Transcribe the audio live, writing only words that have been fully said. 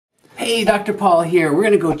Hey, Dr. Paul here. We're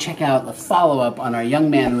going to go check out the follow-up on our young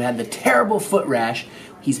man who had the terrible foot rash.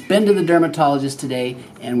 He's been to the dermatologist today,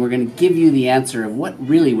 and we're going to give you the answer of what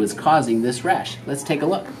really was causing this rash. Let's take a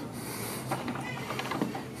look.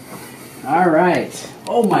 All right.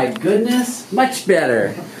 Oh my goodness, much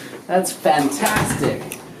better. That's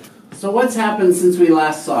fantastic. So what's happened since we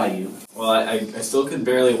last saw you? Well, I still could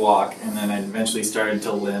barely walk, and then I eventually started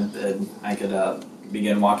to limp, and I could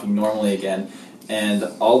begin walking normally again. And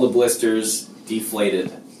all the blisters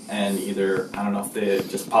deflated, and either, I don't know if they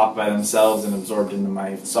just popped by themselves and absorbed into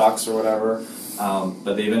my socks or whatever,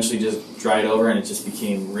 but they eventually just dried over, and it just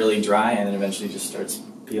became really dry, and then eventually just starts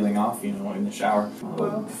peeling off, you know, in the shower.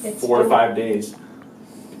 Well, 4 to 5 days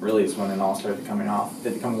really is when it all started coming off.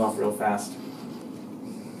 It comes off real fast.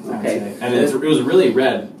 Okay. And it was really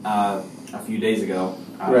red a few days ago.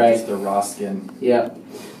 Right. Just the raw skin. Yep.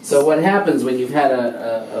 So what happens when you've had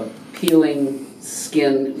a peeling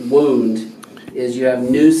skin wound is you have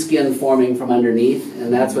new skin forming from underneath,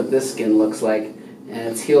 and that's what this skin looks like. And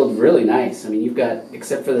it's healed really nice. I mean, you've got,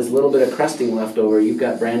 except for this little bit of crusting left over, you've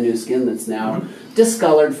got brand new skin that's now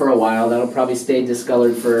discolored for a while. That'll probably stay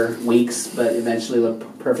discolored for weeks, but eventually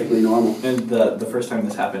look perfectly normal. And the first time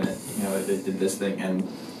this happened, it did this thing,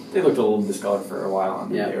 and they looked a little discolored for a while,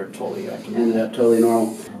 and they were totally ended up totally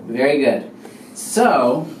normal. Very good.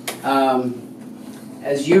 So,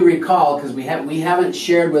 as you recall, because we haven't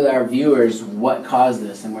shared with our viewers what caused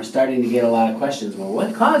this, and we're starting to get a lot of questions. Well,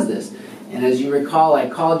 what caused this? And as you recall, I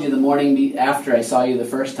called you the morning after I saw you the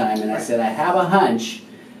first time, and I said, I have a hunch,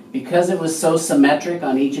 because it was so symmetric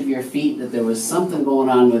on each of your feet, that there was something going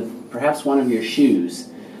on with perhaps one of your shoes.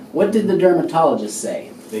 What did the dermatologist say?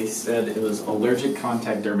 They said it was allergic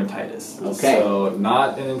contact dermatitis. Okay. So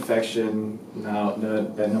not an infection, no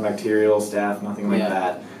bacterial staph, nothing like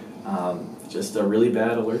that. Just a really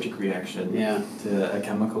bad allergic reaction to a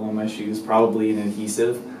chemical in my shoes, probably an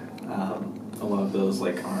adhesive. A lot of those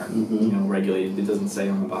aren't regulated. It doesn't say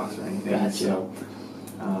on the box or anything. Gotcha. So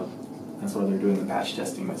that's why they're doing the patch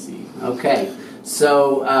testing to see. Okay.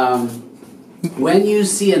 So when you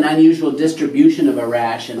see an unusual distribution of a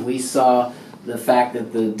rash, and we saw the fact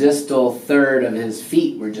that the distal third of his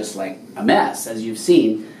feet were just like a mess, as you've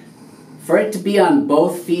seen, for it to be on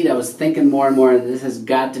both feet, I was thinking more and more, this has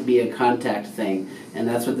got to be a contact thing. And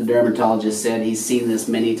that's what the dermatologist said. He's seen this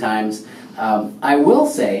many times. I will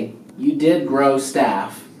say, you did grow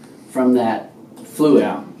staph from that fluid.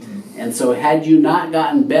 Yeah. And so had you not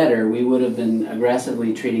gotten better, we would have been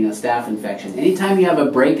aggressively treating a staph infection. Anytime you have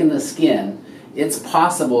a break in the skin, it's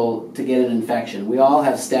possible to get an infection. We all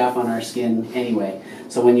have staph on our skin anyway.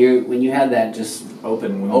 So when you had that just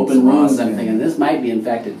open wounds, I'm thinking this might be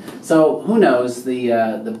infected. So who knows?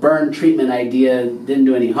 The burn treatment idea didn't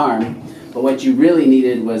do any harm. But what you really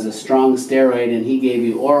needed was a strong steroid, and he gave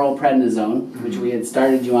you oral prednisone, which we had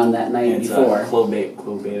started you on that night before.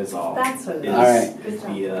 Clobetasol. That's what it is. All right.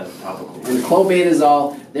 The topical. And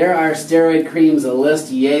clobetasol, there are steroid creams, a list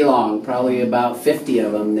yay long, probably about 50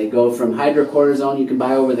 of them. They go from hydrocortisone, you can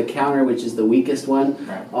buy over the counter, which is the weakest one,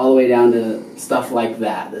 all the way down to stuff like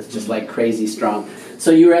that. That's just like crazy strong.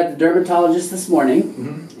 So you were at the dermatologist this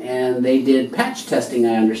morning, and they did patch testing,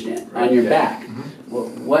 I understand, on your back. Well,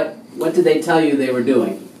 what did they tell you they were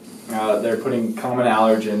doing? They're putting common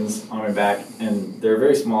allergens on my back, and they're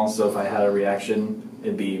very small, so if I had a reaction,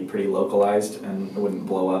 it'd be pretty localized, and it wouldn't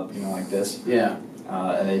blow up, like this. Yeah.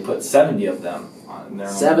 And they put 70 of them on there.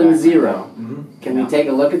 70. Can we take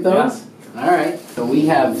a look at those? Yeah. All right. So we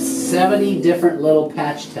have 70 different little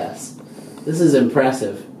patch tests. This is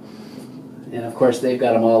impressive. And of course, they've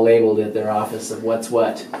got them all labeled at their office of what's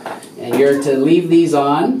what. And you're to leave these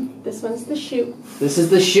on. This one's the shoe. This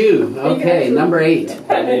is the shoe. Okay, number 8.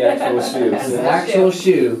 The actual shoe. That's the actual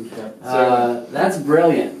shoe. That's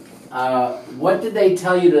brilliant. What did they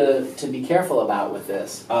tell you to be careful about with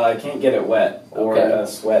this? I can't get it wet or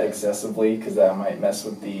sweat excessively, because that might mess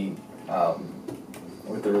with the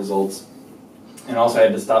results. And also, I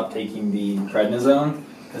had to stop taking the prednisone,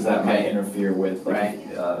 because that might interfere with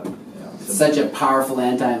It's such a powerful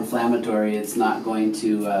anti-inflammatory. It's not going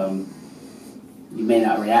to. You may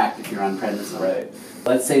not react if you're on prednisone. Right.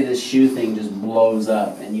 Let's say this shoe thing just blows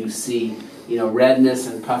up, and you see, redness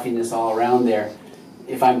and puffiness all around there.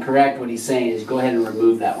 If I'm correct, what he's saying is go ahead and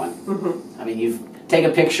remove that one. I mean, you take a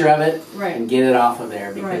picture of it and get it off of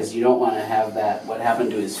there, because you don't want to have that, what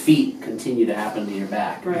happened to his feet, continue to happen to your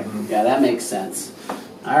back. Yeah, that makes sense.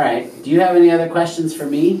 All right. Do you have any other questions for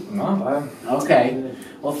me? No. Okay.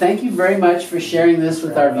 Well, thank you very much for sharing this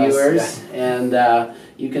with our viewers. And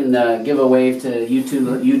You can give a wave to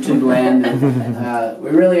YouTube land. And,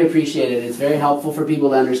 we really appreciate it. It's very helpful for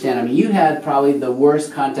people to understand. I mean, you had probably the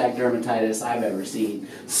worst contact dermatitis I've ever seen.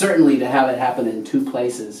 Certainly to have it happen in 2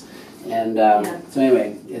 places. And so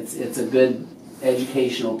anyway, it's a good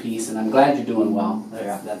educational piece, and I'm glad you're doing well.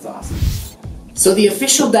 That's awesome. So the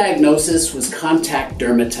official diagnosis was contact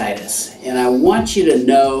dermatitis, and I want you to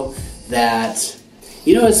know that,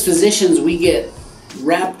 you know, as physicians we get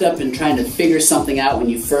wrapped up in trying to figure something out when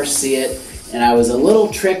you first see it, and I was a little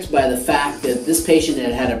tricked by the fact that this patient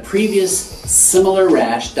had had a previous similar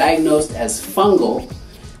rash diagnosed as fungal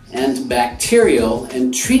and bacterial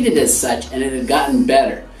and treated as such, and it had gotten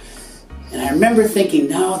better. And I remember thinking,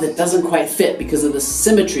 no, that doesn't quite fit because of the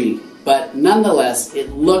symmetry, but nonetheless,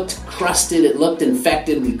 it looked crusted, it looked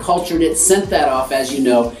infected, we cultured it, sent that off, as you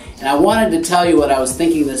know, and I wanted to tell you what I was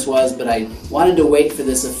thinking this was, but I wanted to wait for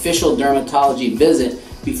this official dermatology visit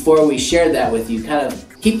before we shared that with you, kind of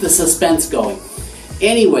keep the suspense going.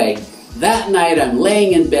 Anyway, that night I'm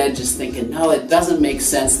laying in bed just thinking, no, it doesn't make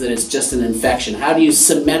sense that it's just an infection. How do you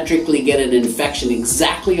symmetrically get an infection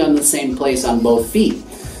exactly on the same place on both feet?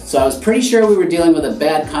 So I was pretty sure we were dealing with a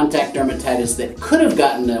bad contact dermatitis that could have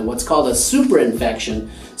gotten what's called a superinfection.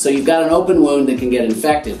 So you've got an open wound that can get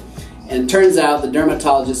infected. And it turns out the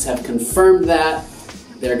dermatologists have confirmed that.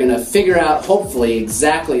 They're going to figure out, hopefully,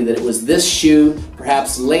 exactly that it was this shoe,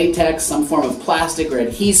 perhaps latex, some form of plastic or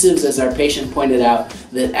adhesives, as our patient pointed out,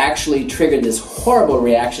 that actually triggered this horrible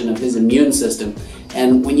reaction of his immune system.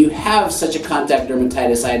 And when you have such a contact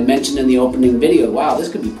dermatitis, I had mentioned in the opening video, wow, this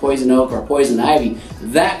could be poison oak or poison ivy.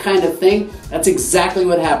 That kind of thing, that's exactly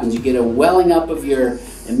what happens. You get a welling up of your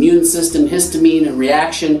immune system, histamine and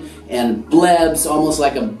reaction, and blebs, almost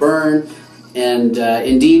like a burn. And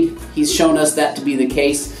indeed, he's shown us that to be the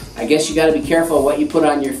case. I guess you got to be careful what you put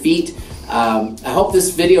on your feet. I hope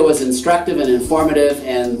this video was instructive and informative,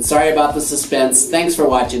 and sorry about the suspense. Thanks for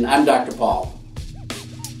watching. I'm Dr. Paul.